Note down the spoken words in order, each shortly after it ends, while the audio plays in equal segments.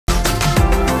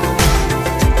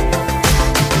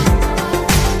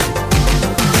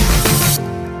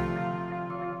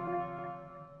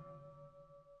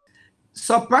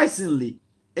Surprisingly,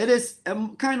 it is a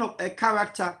kind of a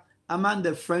character among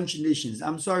the French nations.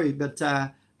 I'm sorry, but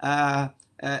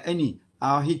Annie,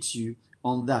 I'll hit you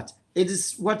on that. It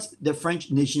is what the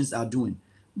French nations are doing.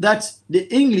 That the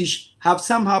English have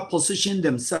somehow positioned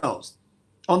themselves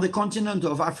on the continent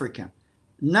of Africa.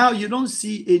 Now you don't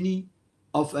see any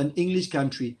of an English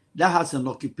country that has an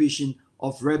occupation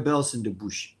of rebels in the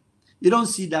bush. You don't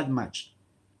see that much.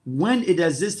 When it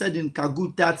existed in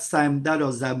Kaguta's time, that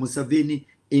was Museveni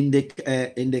in the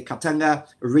Katanga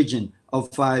region of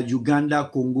Uganda,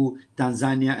 Congo,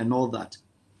 Tanzania, and all that.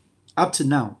 Up to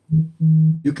now,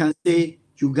 you can say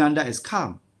Uganda is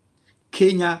calm.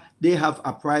 Kenya, they have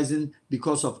uprising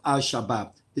because of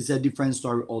Al-Shabaab. It's a different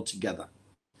story altogether.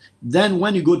 Then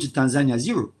when you go to Tanzania,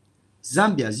 zero.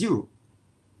 Zambia, zero.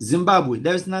 Zimbabwe,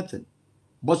 there is nothing.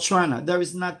 Botswana, there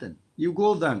is nothing. You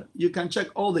go down, you can check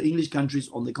all the English countries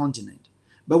on the continent.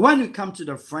 But when you come to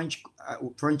the French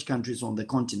countries on the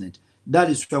continent, that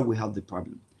is where we have the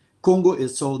problem. Congo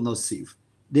is so not safe.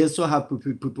 They also have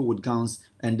people with guns,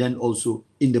 and then also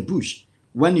in the bush.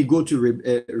 When you go to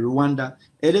Rwanda,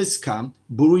 it is calm.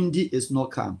 Burundi is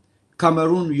not calm.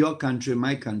 Cameroon, your country,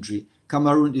 my country,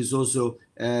 Cameroon is also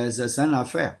an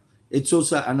affair. It's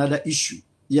also another issue.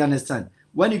 You understand?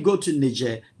 When you go to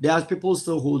Niger, there are people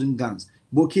still holding guns.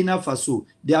 Burkina Faso,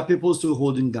 there are people still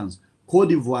holding guns. Cote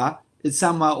d'Ivoire, it's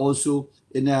somehow also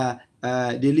in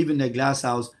they live in a glass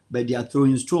house, but they are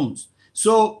throwing stones.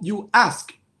 So you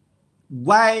ask,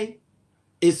 why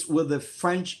is with the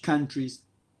French countries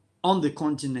on the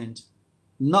continent,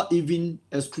 not even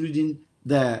excluding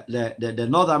the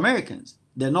North Americans,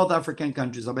 the North African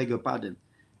countries, I beg your pardon.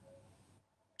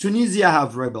 Tunisia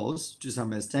have rebels to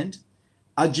some extent.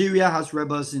 Algeria has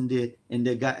rebels in the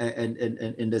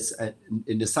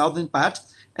southern part,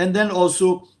 and then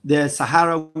also the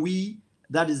Sahrawi,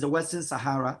 that is the Western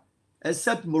Sahara,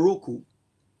 except Morocco.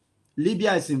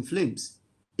 Libya is in flames.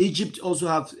 Egypt also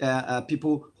have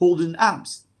people holding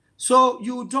arms. So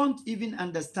you don't even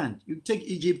understand. You take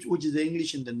Egypt, which is the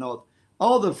English in the north,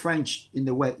 all the French in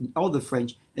the west, all the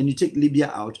French, and you take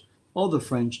Libya out, all the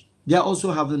French, they are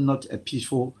also having not a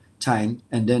peaceful time,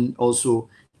 and then also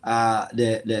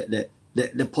the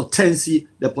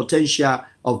potential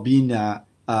of being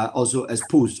also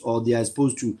exposed, or they are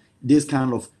exposed to this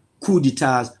kind of coup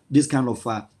d'etats, this kind of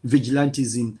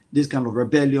vigilantism, this kind of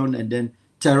rebellion, and then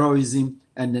terrorism,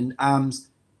 and then arms,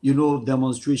 you know,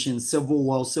 demonstrations, civil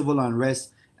war, civil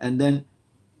unrest, and then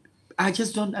I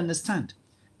just don't understand.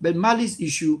 But Mali's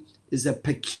issue is a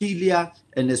peculiar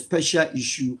and a special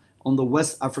issue on the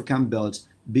West African belt,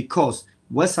 because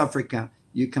West Africa,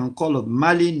 you can call it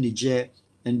Mali, Niger,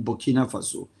 and Burkina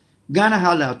Faso. Ghana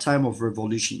had a time of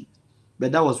revolution,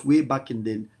 but that was way back in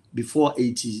the before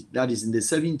 80s, that is in the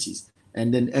 70s,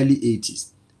 and then early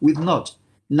 80s. With not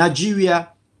Nigeria,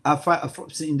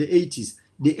 in the 80s,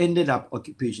 they ended up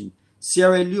occupation.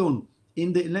 Sierra Leone,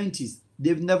 in the 90s,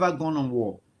 they've never gone on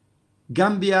war.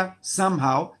 Gambia,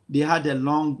 somehow, they had a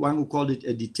long, one who called it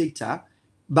a dictator,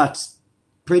 but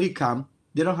pretty calm.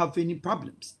 They don't have any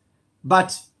problems.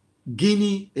 But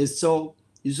Guinea is so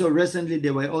recently they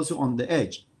were also on the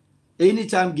edge.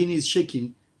 Anytime Guinea is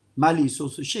shaking, Mali is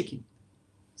also shaking.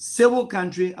 Civil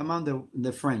country among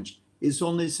the French is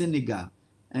only Senegal.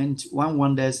 And one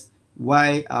wonders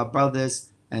why our brothers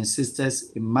and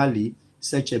sisters in Mali,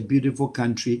 such a beautiful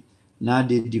country, now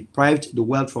they deprived the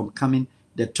world from coming.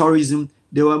 The tourism,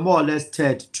 they were more or less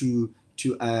tied to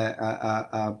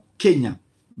Kenya.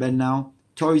 But now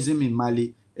tourism in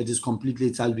Mali, it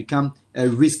has become a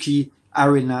risky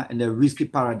arena and a risky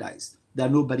paradise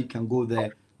that nobody can go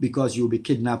there because you'll be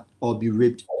kidnapped or be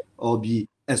raped or be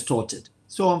extorted.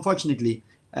 So unfortunately,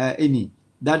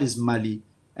 that is Mali,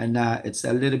 and it's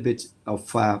a little bit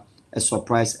of a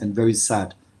surprise and very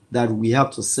sad that we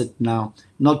have to sit now,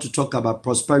 not to talk about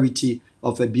prosperity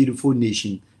of a beautiful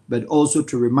nation, but also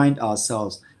to remind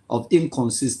ourselves of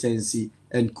inconsistency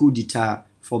and coup d'etat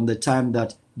from the time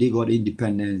that they got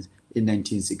independence in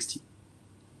 1960.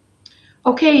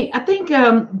 Okay, I think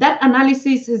that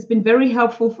analysis has been very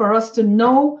helpful for us to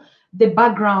know the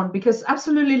background, because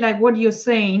absolutely like what you're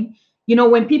saying, you know,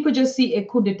 when people just see a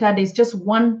coup d'etat, there's just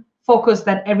one focus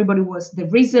that everybody was the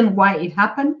reason why it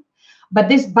happened. But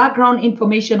this background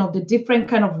information of the different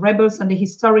kind of rebels and the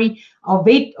history of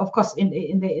it, of course,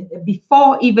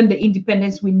 before even the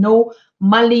independence, we know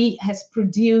Mali has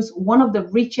produced one of the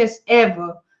richest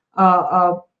ever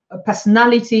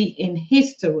personality in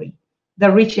history,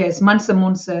 the richest, Mansa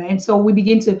Musa. And so we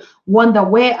begin to wonder,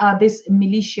 where are this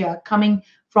militia coming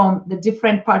from, the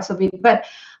different parts of it? But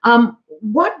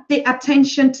what the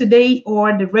attention today,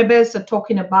 or the rebels are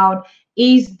talking about,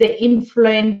 is the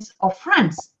influence of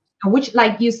France which,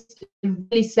 like you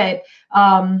really said,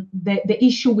 the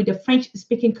issue with the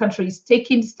French-speaking countries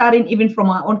starting even from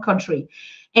our own country.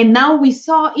 And now we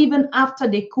saw, even after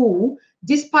the coup,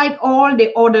 despite all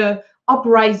the other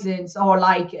uprisings, or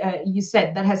like you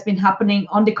said, that has been happening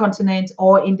on the continent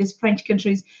or in these French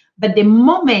countries, but the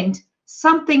moment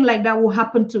something like that will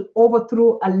happen to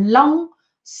overthrow a long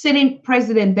sitting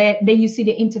president, then you see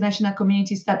the international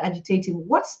community start agitating.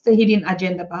 What's the hidden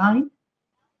agenda behind?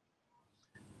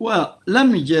 Well, let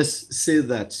me just say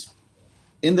that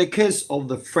in the case of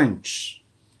the French,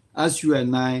 as you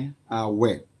and I are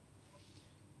aware,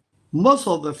 most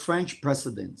of the French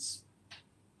presidents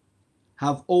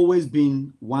have always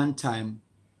been one time,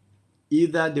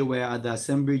 either they were at the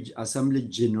Assembly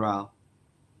General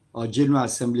or General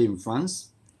Assembly in France.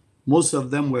 Most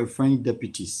of them were French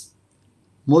deputies.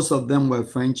 Most of them were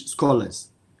French scholars.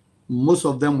 Most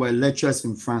of them were lecturers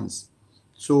in France.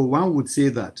 So one would say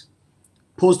that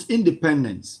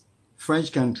post-independence,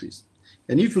 French countries,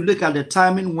 and if you look at the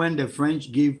timing when the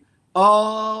French gave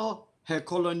all her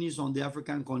colonies on the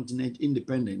African continent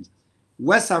independence,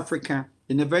 West Africa,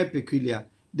 in a very peculiar,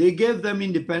 they gave them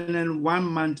independence 1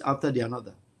 month after the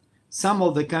another. Some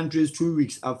of the countries 2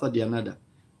 weeks after the another.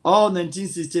 All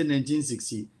 1960,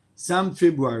 1960, some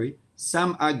February,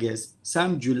 some August,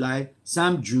 some July,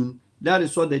 some June. That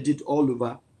is what they did all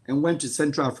over, and went to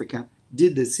Central Africa,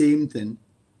 did the same thing,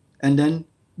 and then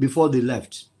before they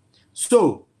left.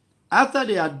 So after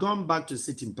they had gone back to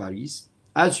sit in Paris,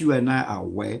 as you and I are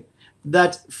aware,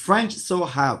 that French still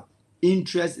have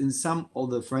interest in some of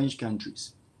the French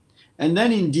countries. And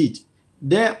then indeed,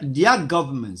 their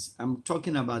governments, I'm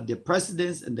talking about the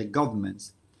presidents and the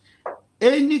governments,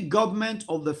 any government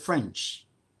of the French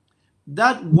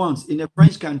that wants, in a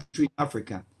French country,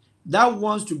 Africa, that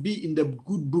wants to be in the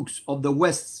good books of the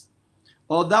West,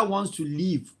 or that wants to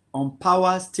live on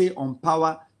power, stay on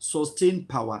power, sustain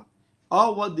power,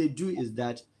 all what they do is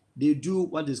that they do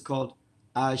what is called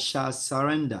I shall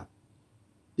surrender.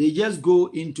 They just go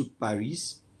into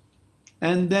Paris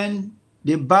and then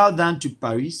they bow down to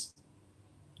Paris,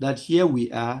 that here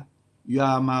we are, you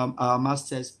are our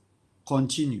masters,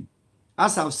 continue.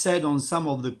 As I've said on some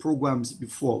of the programs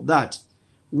before, that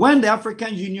when the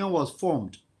African Union was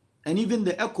formed, and even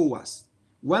the ECOWAS,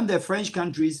 when the French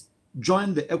countries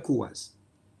joined the ECOWAS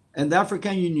and the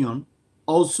African Union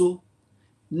also,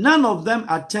 none of them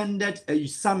attended a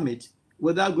summit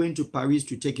without going to Paris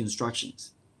to take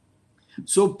instructions.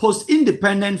 So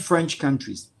post-independent French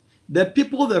countries, the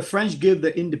people the French gave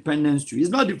the independence to is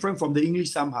not different from the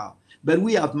English somehow, but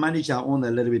we have managed our own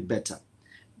a little bit better.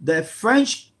 The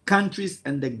French countries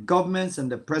and the governments and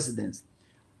the presidents,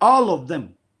 all of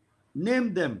them,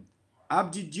 name them,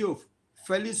 Abdi Diouf,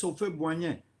 Félix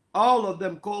Houphouët-Boigny, all of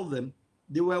them, call them,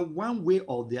 they were one way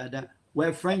or the other,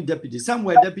 were French deputies. Some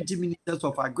were deputy ministers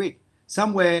of Agric.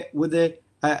 Some were with the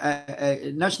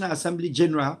National Assembly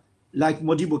General, like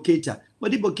Modibo Keïta.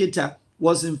 Modibo Keïta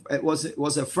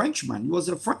was a Frenchman. He was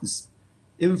a France.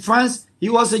 In France, he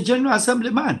was a General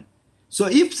Assemblyman. So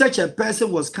if such a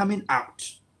person was coming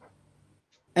out,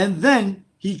 and then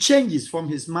he changes from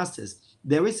his masters,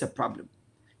 there is a problem.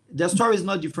 The story is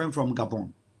not different from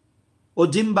Gabon.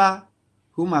 Odimba,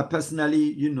 whom I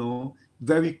personally,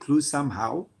 very close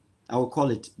somehow, I will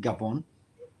call it Gabon,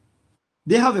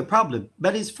 they have a problem.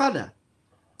 But his father,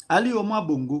 Ali Omar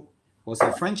Bongo, was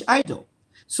a French idol.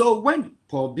 So when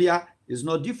Paul Biya is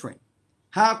not different,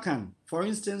 how can, for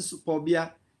instance, Paul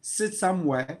Biya sit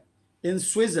somewhere in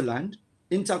Switzerland,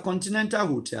 Intercontinental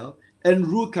Hotel, and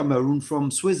rule Cameroon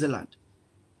from Switzerland?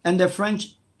 And the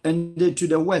French, and to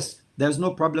the West, there's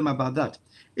no problem about that.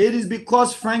 It is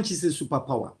because French is a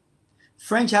superpower.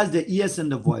 French has the ears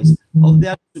and the voice of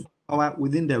their superpower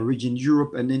within the region,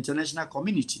 Europe, and the international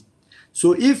community.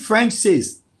 So if French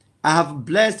says, I have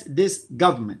blessed this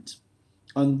government,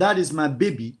 and that is my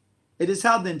baby, it is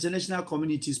how the international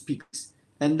community speaks,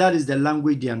 and that is the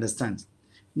language they understand.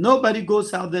 Nobody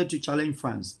goes out there to challenge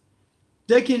France.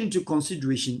 Taking into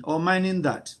consideration or minding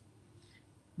that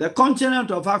the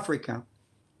continent of Africa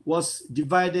was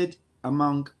divided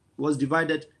with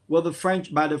the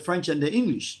French, by the French and the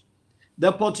English.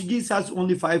 The Portuguese has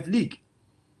only 5 leagues.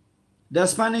 The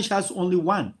Spanish has only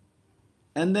 1.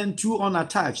 And then 2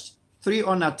 unattached, 3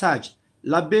 unattached,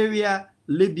 Liberia,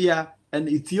 Libya, and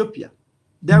Ethiopia.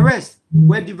 The rest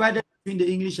were divided between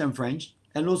the English and French,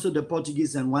 and also the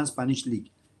Portuguese and 1 Spanish league.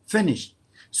 Finished.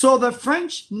 So the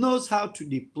French knows how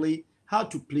to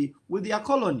play with their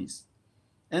colonies.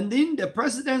 And then the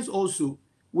presidents also,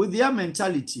 with their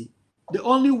mentality, the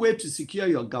only way to secure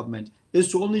your government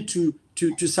is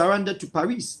to surrender to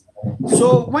Paris.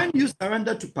 So when you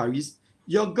surrender to Paris,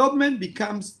 your government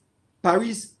becomes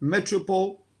Paris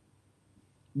Metropole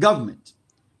government.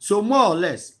 So more or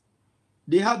less,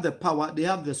 they have the power, they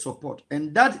have the support.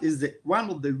 And that is one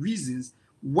of the reasons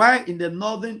why in the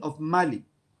northern of Mali,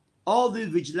 all the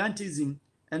vigilantism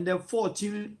and the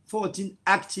 14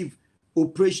 active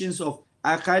operations of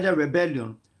Al-Qaeda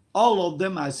rebellion, all of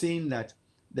them are saying that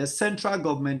the central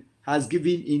government has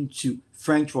given into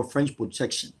French for French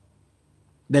protection.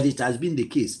 But it has been the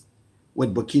case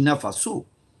with Burkina Faso.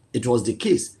 It was the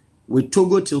case with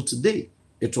Togo till today.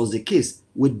 It was the case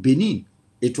with Benin.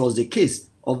 It was the case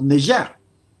of Niger.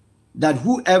 That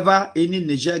whoever, any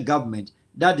Niger government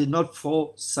that did not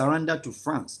surrender to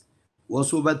France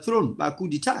was overthrown by coup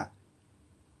d'etat.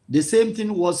 The same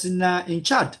thing was in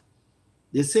Chad.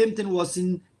 The same thing was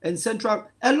in Central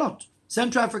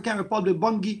African Republic,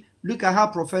 Bongi. Look at how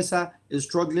Professor is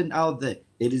struggling out there.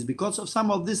 It is because of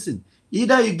some of this thing.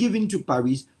 Either you give in to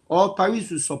Paris or Paris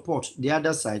will support the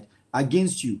other side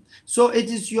against you. So it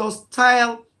is your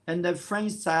style and the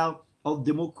French style of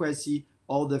democracy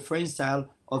or the French style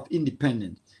of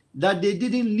independence that they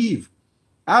didn't leave.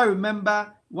 I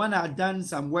remember when I had done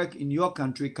some work in your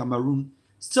country, Cameroon.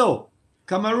 So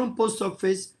Cameroon Post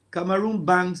Office, Cameroon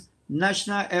banks,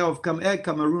 National Air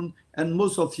Cameroon, and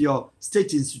most of your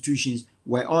state institutions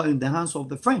were all in the hands of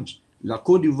the French. La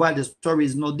Côte d'Ivoire, the story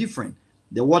is no different.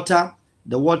 The water,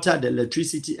 the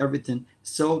electricity, everything,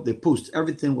 so the post,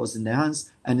 everything was in the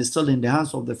hands and is still in the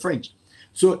hands of the French.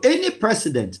 So any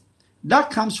president that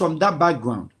comes from that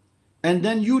background, and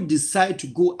then you decide to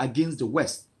go against the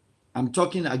West, I'm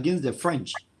talking against the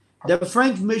French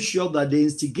make sure that they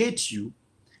instigate you,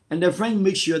 and the French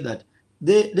make sure that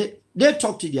they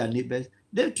talk to their neighbors,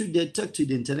 they talk to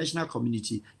the international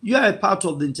community. You are a part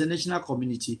of the international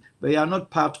community, but you are not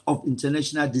part of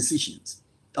international decisions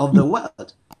of the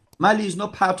world. Mali is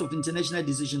not part of international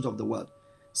decisions of the world.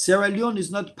 Sierra Leone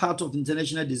is not part of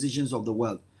international decisions of the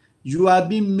world. You are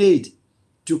being made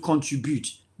to contribute,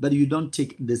 but you don't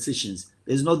take decisions.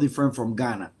 It's not different from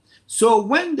Ghana. So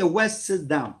when the West sits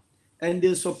down and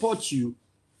they support you,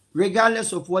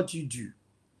 regardless of what you do,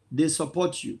 they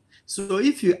support you. So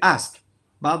if you ask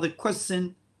about the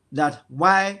question that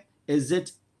why is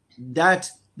it that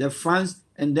the France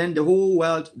and then the whole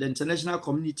world, the international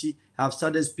community have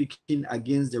started speaking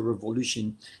against the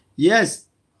revolution, yes,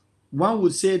 one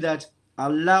would say that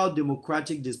allow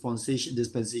democratic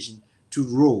dispensation to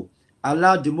roll,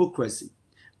 allow democracy.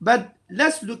 But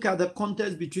let's look at the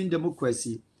context between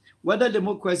democracy, whether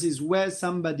democracy is where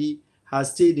somebody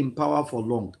has stayed in power for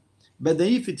long. But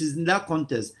then if it is in that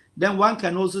context, then one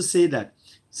can also say that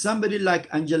somebody like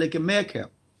Angela Merkel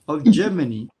of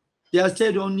Germany, they have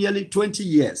stayed on nearly 20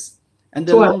 years. And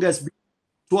the 12. longest,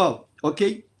 12,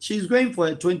 okay? She's going for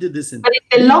a 20 this. But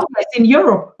it's the longest in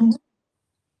Europe.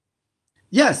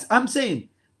 Yes, I'm saying.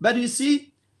 But you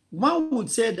see, one would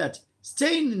say that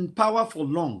staying in power for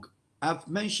long, I've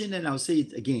mentioned and I'll say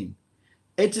it again,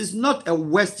 it is not a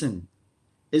Western,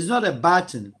 it's not a bad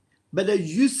thing, but the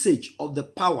usage of the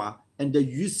power and the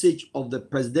usage of the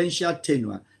presidential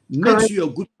tenure makes you a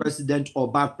good president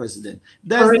or bad president.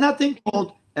 There's nothing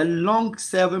called a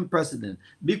long-serving president,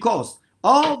 because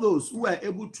all those who are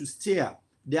able to steer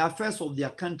the affairs of their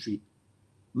country,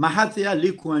 Mahathir,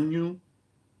 Lee Kuan Yew,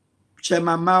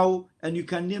 Chairman Mao, and you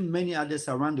can name many others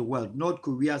around the world, North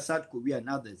Korea, South Korea, and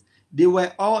others, they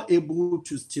were all able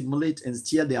to stimulate and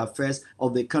steer the affairs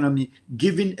of the economy,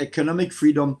 giving economic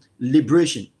freedom,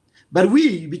 liberation. But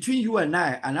we, between you and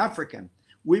I, an African,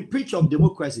 we preach of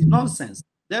democracy. Nonsense.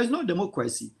 There is no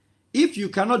democracy. If you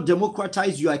cannot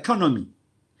democratize your economy,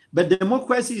 but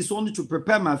democracy is only to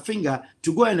prepare my finger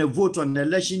to go and vote on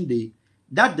election day,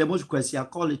 that democracy, I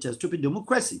call it a stupid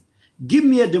democracy. Give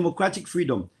me a democratic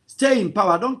freedom. Stay in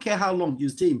power. I don't care how long you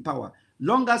stay in power.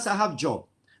 Long as I have job,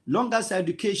 long as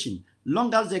education,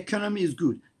 long as the economy is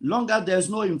good, long as there's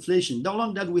no inflation,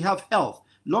 long as we have health,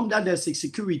 long as there's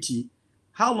security,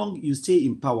 how long you stay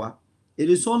in power, it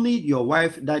is only your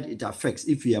wife that it affects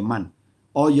if you're a man,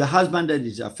 or your husband that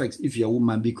it affects if you're a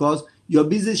woman, because your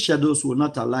busy schedules will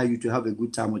not allow you to have a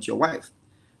good time with your wife.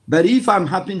 But if I'm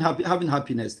having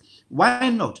happiness, why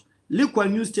not? Lee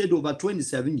Kuan Yew stayed over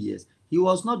 27 years. He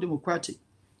was not democratic.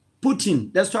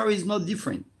 Putin, the story is not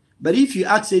different. But if you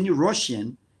ask any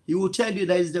Russian, he will tell you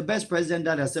that he's the best president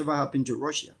that has ever happened to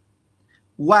Russia.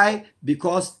 Why?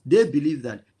 Because they believe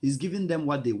that he's giving them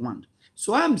what they want.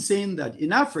 So I'm saying that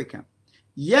in Africa,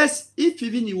 yes, if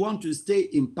even you want to stay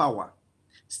in power,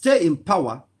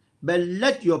 but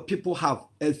let your people have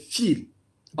a feel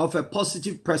of a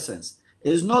positive presence.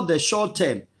 It's not the short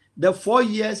term, the 4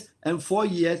 years and 4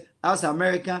 years as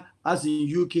America, as in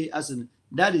UK, as in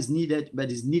that is needed,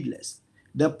 but is needless.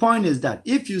 The point is that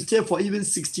if you stay for even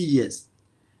 60 years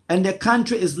and the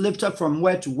country is lifted from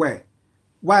where to where,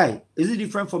 why? Is it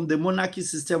different from the monarchy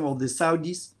system of the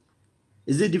Saudis?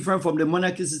 Is it different from the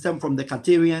monarchy system from the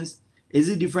Qatarians? Is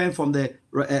it different from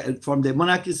the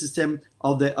monarchy system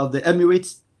of the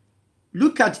Emirates?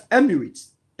 Look at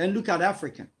Emirates and look at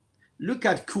Africa. Look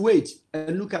at Kuwait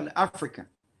and look at Africa.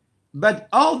 But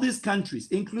all these countries,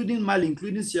 including Mali,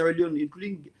 including Sierra Leone,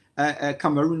 including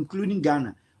Cameroon, including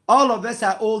Ghana, all of us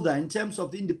are older in terms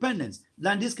of independence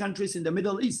than these countries in the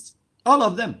Middle East. All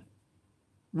of them.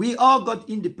 We all got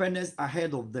independence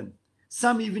ahead of them.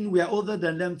 Some even were older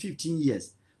than them 15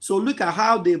 years. So look at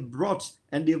how they brought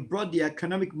the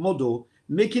economic model,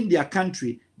 making their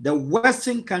country the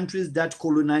Western countries that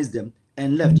colonized them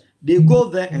and left. They go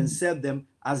there and serve them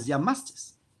as their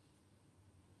masters.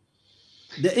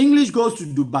 The English goes to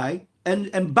Dubai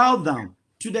and bow down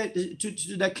to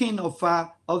the king of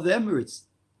the Emirates.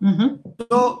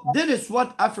 So that is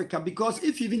what Africa, because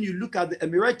if even you look at the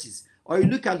Emirates, or you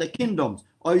look at the kingdoms,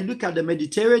 or you look at the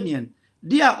Mediterranean,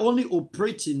 they are only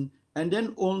operating and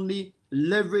then only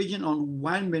leveraging on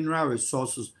one mineral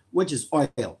resources, which is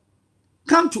oil.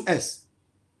 Come to us,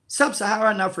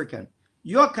 Sub-Saharan African,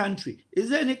 your country. Is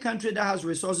there any country that has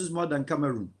resources more than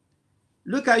Cameroon?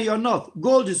 Look at your north.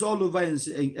 Gold is all over in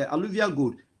alluvial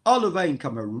gold, all over in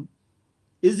Cameroon.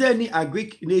 Is there any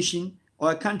agric nation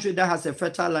or a country that has a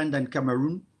fertile land than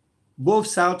Cameroon? Both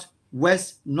south,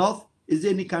 west, north. Is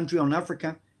there any country on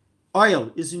Africa?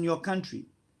 Oil is in your country.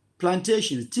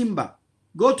 Plantations, timber.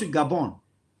 Go to Gabon.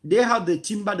 They have the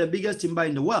timber, the biggest timber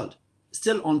in the world,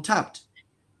 still untapped.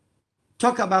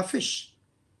 Talk about fish.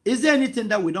 Is there anything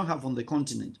that we don't have on the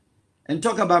continent? And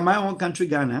talk about my own country,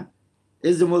 Ghana,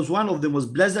 is one of the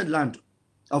most blessed land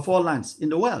of all lands in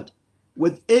the world,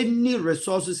 with any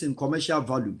resources in commercial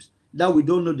volumes that we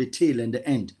don't know the tail and the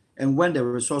end and when the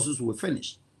resources will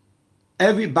finish.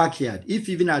 Every backyard, if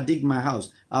even I dig my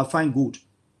house, I'll find gold.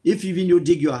 If even you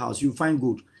dig your house, you find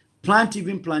gold. Plant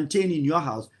even plantain in your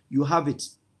house, you have it.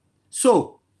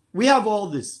 So we have all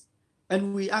this,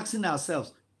 and we're asking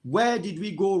ourselves, where did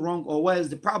we go wrong, or where is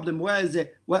the problem? Where is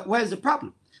the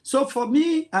problem? So for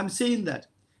me, I'm saying that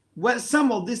where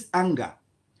some of this anger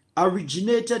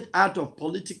originated out of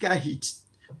political heat,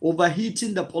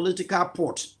 overheating the political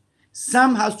pot.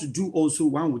 Some has to do also,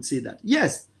 one would say that,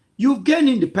 yes, you've gained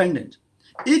independent.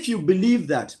 If you believe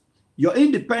that your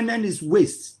independence is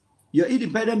waste, your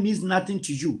independence means nothing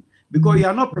to you because you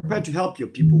are not prepared to help your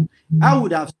people, I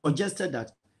would have suggested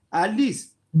that at least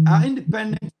our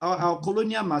independent, our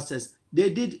colonial masters,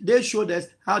 they showed us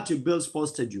how to build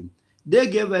sports stadium. They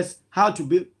gave us how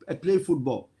to play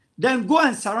football. Then go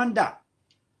and surrender,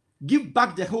 give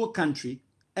back the whole country,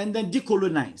 and then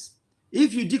decolonize.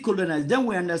 If you decolonize, then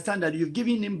we understand that you've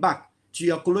given him back to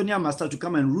your colonial master to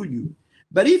come and rule you.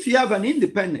 But if you have an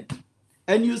independent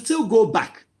and you still go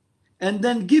back and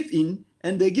then give in,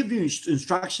 and they give you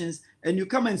instructions, and you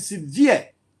come and sever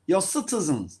your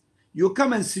citizens, you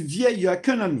come and sever your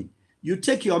economy, you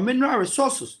take your mineral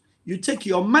resources, you take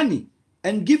your money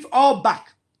and give all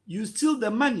back. You steal the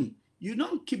money. You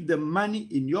don't keep the money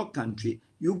in your country.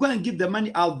 You go and give the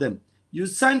money out them. You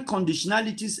sign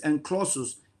conditionalities and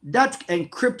clauses that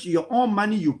encrypt your own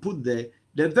money you put there.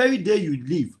 The very day you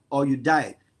leave or you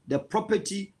die, the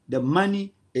property, the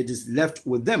money, it is left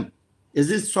with them. Is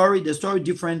the story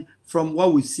different from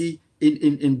what we see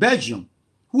in Belgium?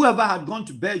 Whoever had gone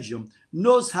to Belgium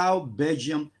knows how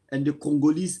Belgium and the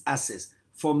Congolese assets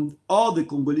from all the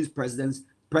Congolese presidents,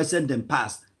 present and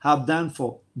past, have done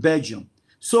for Belgium.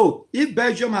 So if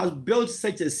Belgium has built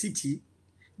such a city,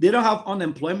 they don't have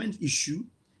unemployment issue.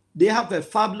 They have a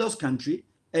fabulous country,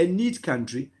 a neat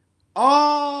country.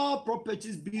 All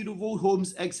properties, beautiful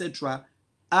homes, etc.,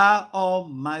 are all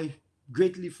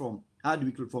migrated from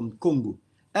Congo.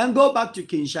 And go back to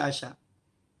Kinshasa.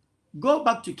 Go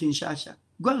back to Kinshasa.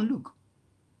 Go and look.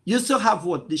 You still have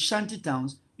what? The shanty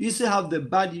towns. You still have the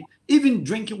body. Even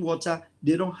drinking water,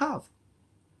 they don't have.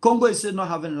 Congo is still not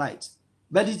having lights.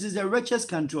 But it is the richest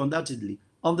country, undoubtedly,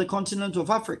 on the continent of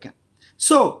Africa.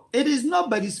 So it is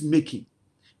nobody's making.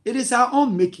 It is our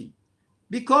own making.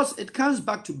 Because it comes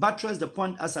back to buttress the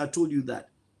point, as I told you, that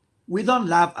we don't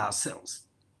love ourselves.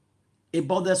 It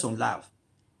borders on love.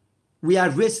 We are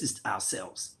racist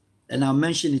ourselves. And I'll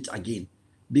mention it again.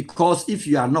 Because if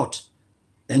you are not,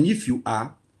 and if you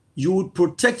are, you would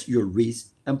protect your race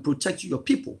and protect your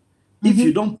people. If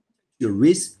you don't protect your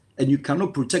race and you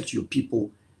cannot protect your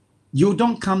people, you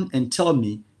don't come and tell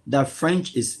me that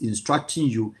French is instructing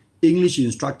you, English is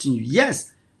instructing you.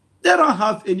 Yes, they don't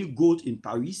have any gold in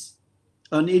Paris,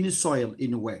 on any soil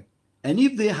anywhere. And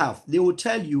if they have, they will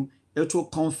tell you it will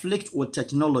conflict with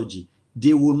technology.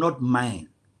 they will not mine.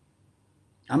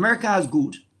 America has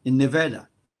gold in Nevada,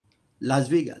 Las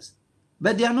Vegas,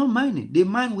 but they are not mining. They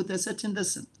mine with a certain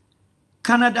distance.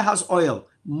 Canada has oil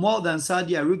more than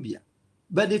Saudi Arabia,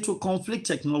 but it will conflict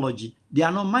technology. They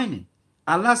are not mining.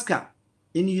 Alaska,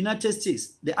 in the United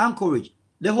States, the Anchorage,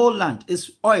 the whole land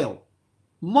is oil,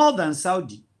 more than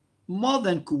Saudi, more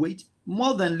than Kuwait,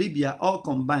 more than Libya, all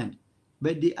combined.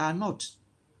 But they are not.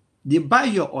 They buy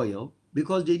your oil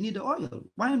because they need the oil.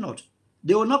 Why not?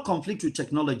 They will not conflict with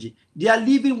technology. They are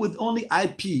living with only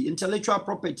IP, intellectual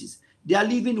properties. They are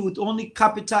living with only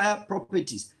capital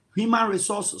properties, human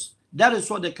resources. That is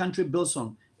what the country builds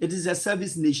on. It is a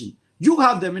service nation. You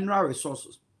have the mineral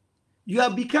resources. You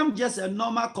have become just a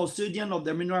normal custodian of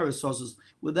the mineral resources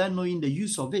without knowing the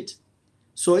use of it.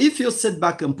 So if you sit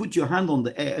back and put your hand on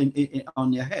the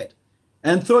on your head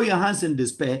and throw your hands in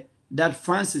despair that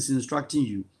France is instructing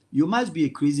you, you must be a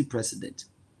crazy president.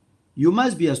 You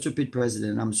must be a stupid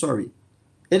president. I'm sorry.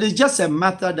 It is just a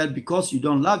matter that because you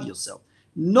don't love yourself.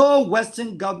 No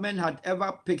Western government had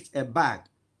ever picked a bag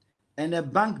and a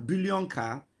bank billion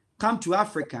car, come to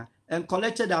Africa and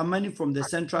collected our money from the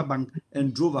central bank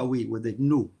and drove away with it.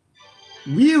 No.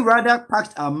 We rather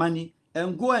packed our money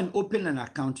and go and open an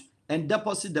account and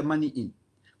deposit the money in.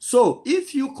 So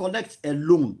if you collect a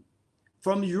loan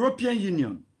from European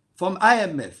Union, from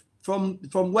IMF, from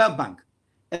World Bank,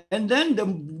 and then the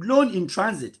loan in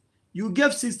transit, you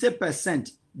give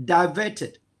 60%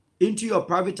 diverted into your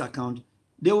private account,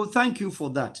 they will thank you for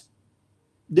that.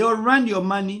 They will run your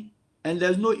money and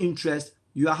there's no interest.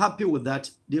 You are happy with that.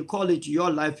 They call it your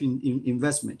life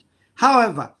investment.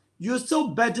 However, you still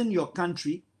burden your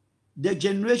country, the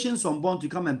generations unborn to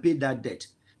come and pay that debt.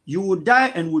 You will die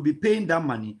and will be paying that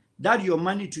money. That your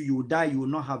money to you will die, you will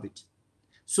not have it.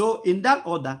 So in that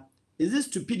order, is it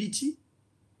stupidity?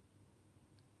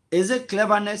 Is it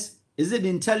cleverness? Is it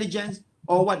intelligence?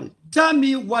 Or what? Tell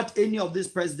me what any of these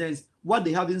presidents, what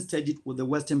they haven't studied with the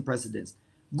Western presidents.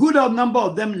 Good number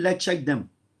of them lectured them.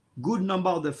 Good number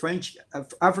of the French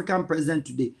African presidents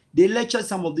today, they lecture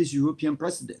some of these European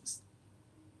presidents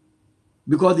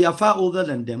because they are far older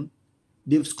than them.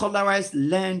 They've scholarized,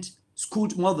 learned,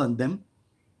 schooled more than them.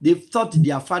 They've taught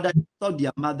their father, taught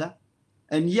their mother,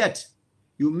 and yet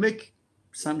you make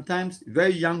sometimes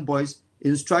very young boys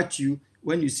instruct you.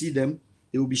 When you see them,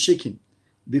 they will be shaking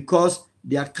because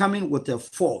they are coming with a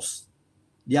force.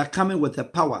 They are coming with a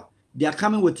power. They are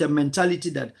coming with a mentality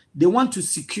that they want to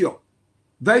secure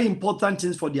very important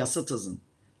things for their citizens,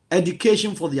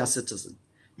 education for their citizens.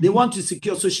 They want to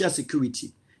secure social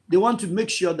security. They want to make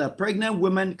sure that pregnant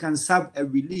women can serve a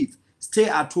relief, stay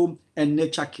at home and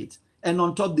nurture kids. And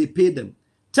on top, they pay them.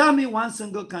 Tell me one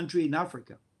single country in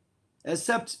Africa,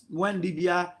 except when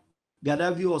Libya,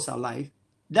 Gaddafi was alive,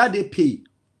 that they pay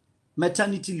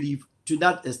maternity leave to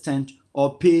that extent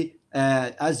or pay,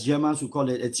 as Germans would call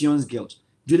it, Erziehungsgeld.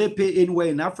 Do they pay anywhere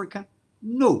in Africa?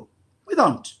 No, we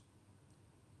don't.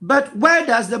 But where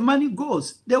does the money go?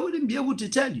 They wouldn't be able to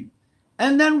tell you.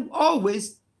 And then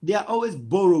they are always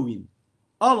borrowing.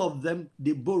 All of them,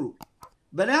 they borrow.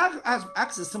 But I have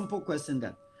asked a simple question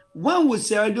that, when will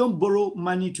Sierra Leone borrow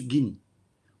money to Guinea?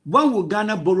 When will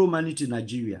Ghana borrow money to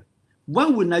Nigeria?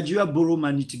 When will Nigeria borrow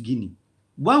money to Guinea?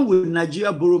 When will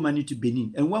Nigeria borrow money to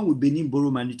Benin? And when will Benin borrow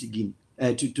money to Guinea,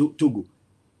 to Togo?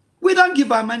 We don't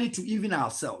give our money to even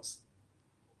ourselves.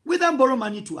 We don't borrow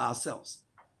money to ourselves.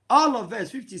 All of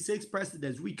us, 56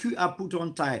 presidents, we queue up, put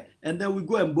on tie, and then we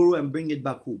go and borrow and bring it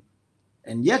back home.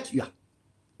 And yet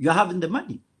you're having the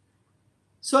money.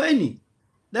 So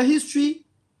the history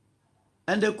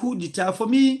and the coup d'etat, for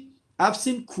me, I've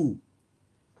seen coup.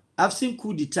 I've seen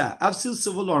coup d'etat. I've seen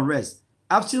civil unrest.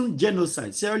 I've seen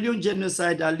genocide. Sierra Leone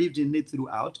genocide, I lived in it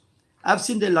throughout. I've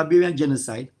seen the Liberian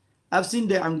genocide. I've seen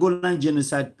the Angolan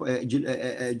genocide,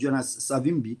 Jonas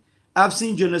Savimbi. I've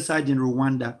seen genocide in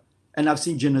Rwanda. And I've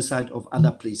seen genocide of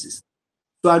other places.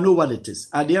 So I know what it is.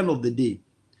 At the end of the day,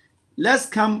 let's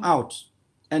come out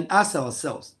and ask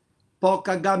ourselves, Paul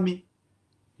Kagame,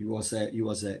 he was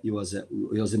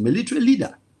a military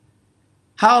leader.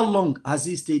 How long has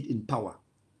he stayed in power?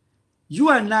 You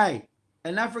and I,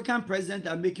 an African president,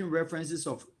 are making references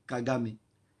of Kagame.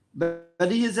 But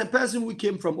he is a person who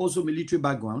came from also military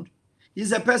background.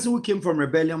 He's a person who came from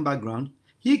rebellion background.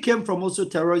 He came from also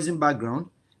terrorism background.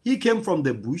 He came from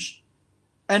the bush.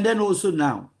 And then also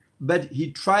now, but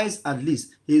he tries, at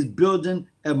least, he's building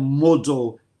a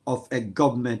model of a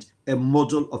government, a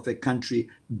model of a country,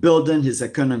 building his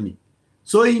economy.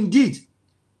 So indeed,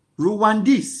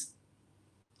 Rwandese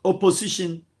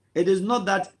opposition, it is not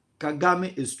that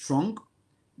Kagame is strong,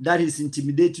 that he's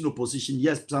intimidating opposition.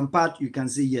 Yes, some part you can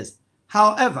say yes.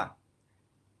 However,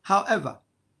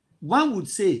 one would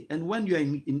say, and when you're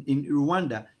in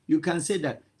Rwanda, you can say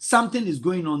that something is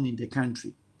going on in the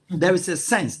country. There is a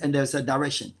sense and there's a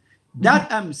direction.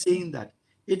 That I'm saying that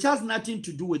it has nothing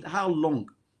to do with how long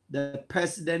the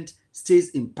president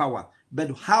stays in power,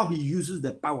 but how he uses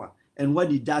the power and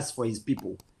what he does for his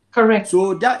people. Correct.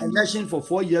 So that election for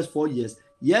 4 years,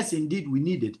 yes, indeed, we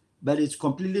need it, but it's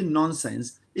completely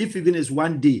nonsense. If even it's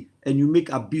 1 day and you make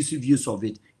abusive use of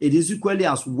it, it is equally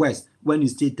as worse when you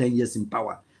stay 10 years in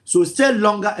power. So stay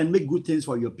longer and make good things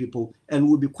for your people, and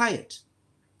we'll be quiet.